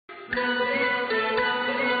There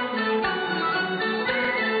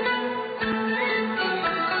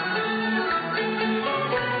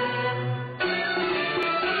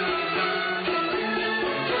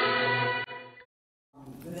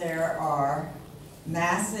are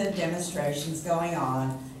massive demonstrations going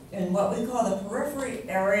on in what we call the periphery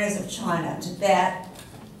areas of China, Tibet,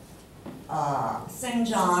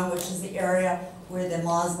 Xinjiang, which is the area where the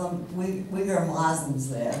Uyghur Muslims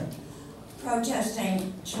live,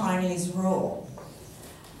 protesting Chinese rule.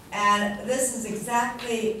 And this is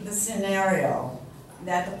exactly the scenario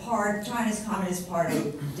that the Chinese Communist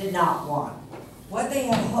Party did not want. What they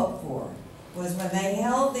had hoped for was when they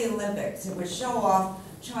held the Olympics, it would show off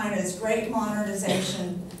China's great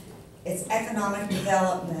modernization, its economic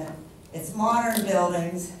development, its modern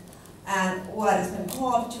buildings, and what has been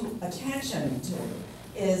called to attention to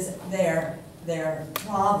is their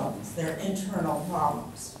problems, their internal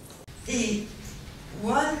problems. The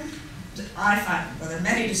one I find, well, there are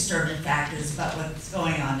many disturbing factors about what's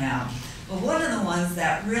going on now, but one of the ones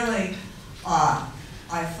that really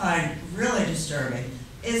I find really disturbing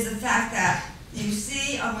is the fact that you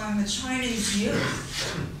see among the Chinese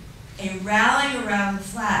youth a rallying around the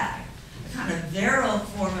flag, a kind of virulent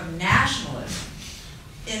form of nationalism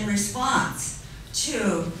in response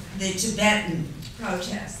to the Tibetan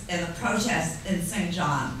protests and the protests in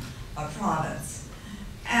Xinjiang province.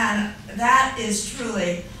 And that is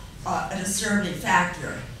truly a disturbing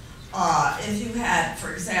factor. If you had,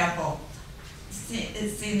 for example, seen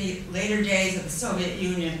the later days of the Soviet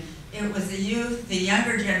Union, it was the youth, the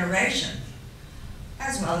younger generation,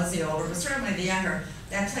 as well as the older, but certainly the younger,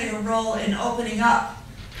 that played a role in opening up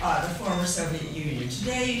the former Soviet Union.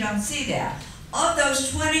 Today you don't see that. Of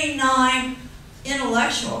those 29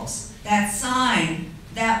 intellectuals that signed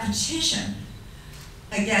that petition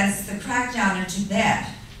against the crackdown in Tibet,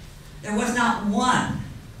 there was not one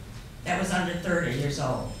that was under 30 years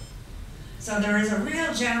old. So there is a real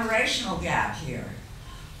generational gap here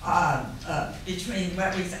between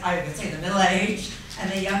what I would say the middle age and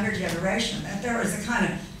the younger generation, that there is a kind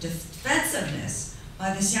of defensiveness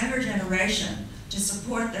by this younger generation to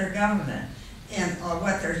support their government in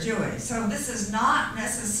what they're doing. So this is not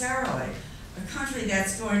necessarily a country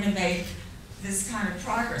that's going to make this kind of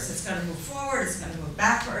progress. It's going to move forward, it's going to move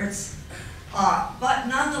backwards, but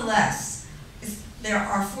nonetheless, there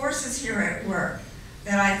are forces here at work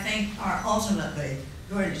that I think are ultimately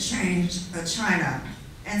going to change China,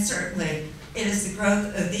 and certainly it is the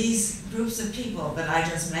growth of these groups of people that I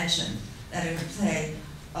just mentioned that are going to play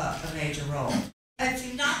a major role. If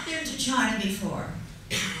you've not been to China before,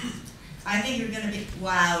 I think you're going to be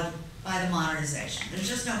wowed by the modernization. There's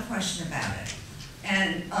just no question about it.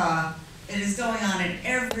 And it is going on in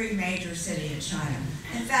every major city in China.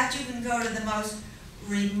 In fact, you can go to the most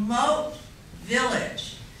remote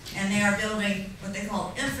village, and they are building what they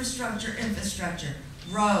call infrastructure,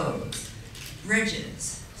 roads,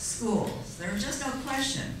 bridges, schools. There's just no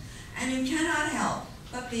question. And you cannot help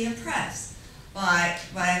but be impressed by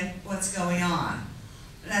what's going on.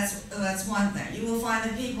 That's one thing. You will find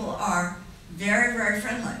that people are very, very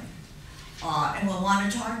friendly and will want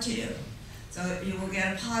to talk to you. So you will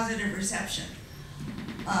get a positive reception.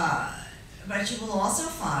 But you will also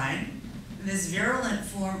find this virulent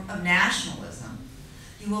form of nationalism.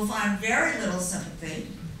 You will find very little sympathy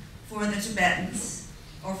for the Tibetans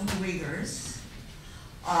or for the Uyghurs,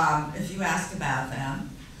 if you ask about them.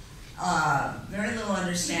 Very little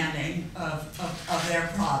understanding of their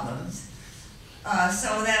problems.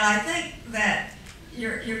 So that I think that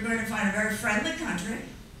you're going to find a very friendly country,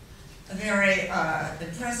 a very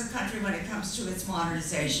impressive country when it comes to its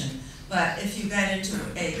modernization. But if you get into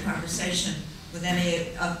a conversation with any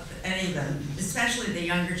of them, especially the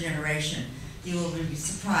younger generation, you will be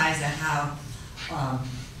surprised at how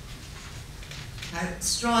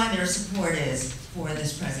strong their support is for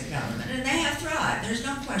this present government. And they have thrived, there's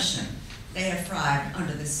no question. They have thrived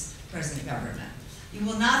under this present government. You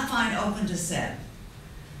will not find open dissent.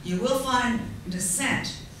 You will find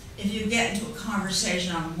dissent if you get into a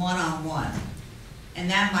conversation on one-on-one. And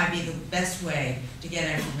that might be the best way to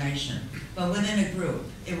get information. But within a group,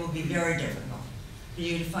 it will be very difficult for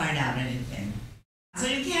you to find out anything. So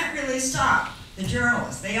you can't really stop the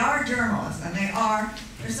journalists. They are journalists, and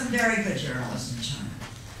there's some very good journalists in China.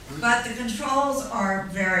 But the controls are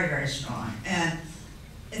very, very strong. And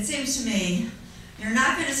it seems to me, you're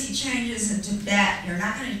not going to see changes in Tibet, you're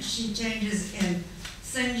not going to see changes in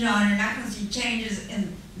Xinjiang, you're not going to see changes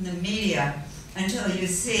in the media until you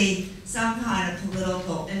see some kind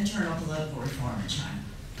of internal political reform in China.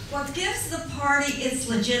 What gives the party its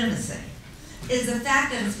legitimacy is the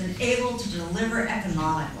fact that it's been able to deliver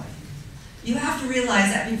economically. you have to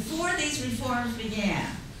realize that before these reforms began,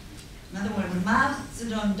 in other words, when Mao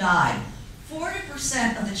Zedong died,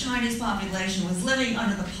 40% of the Chinese population was living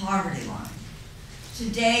under the poverty line.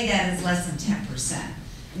 Today, that is less than 10%.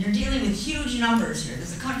 And you're dealing with huge numbers here.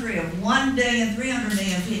 There's a country of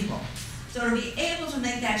 1,300,000,000 people. So to be able to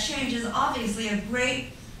make that change is obviously a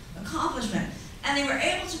great accomplishment. And they were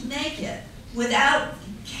able to make it without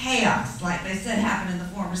chaos, like they said happened in the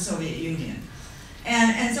former Soviet Union.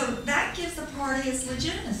 And so that gives the party its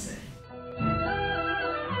legitimacy.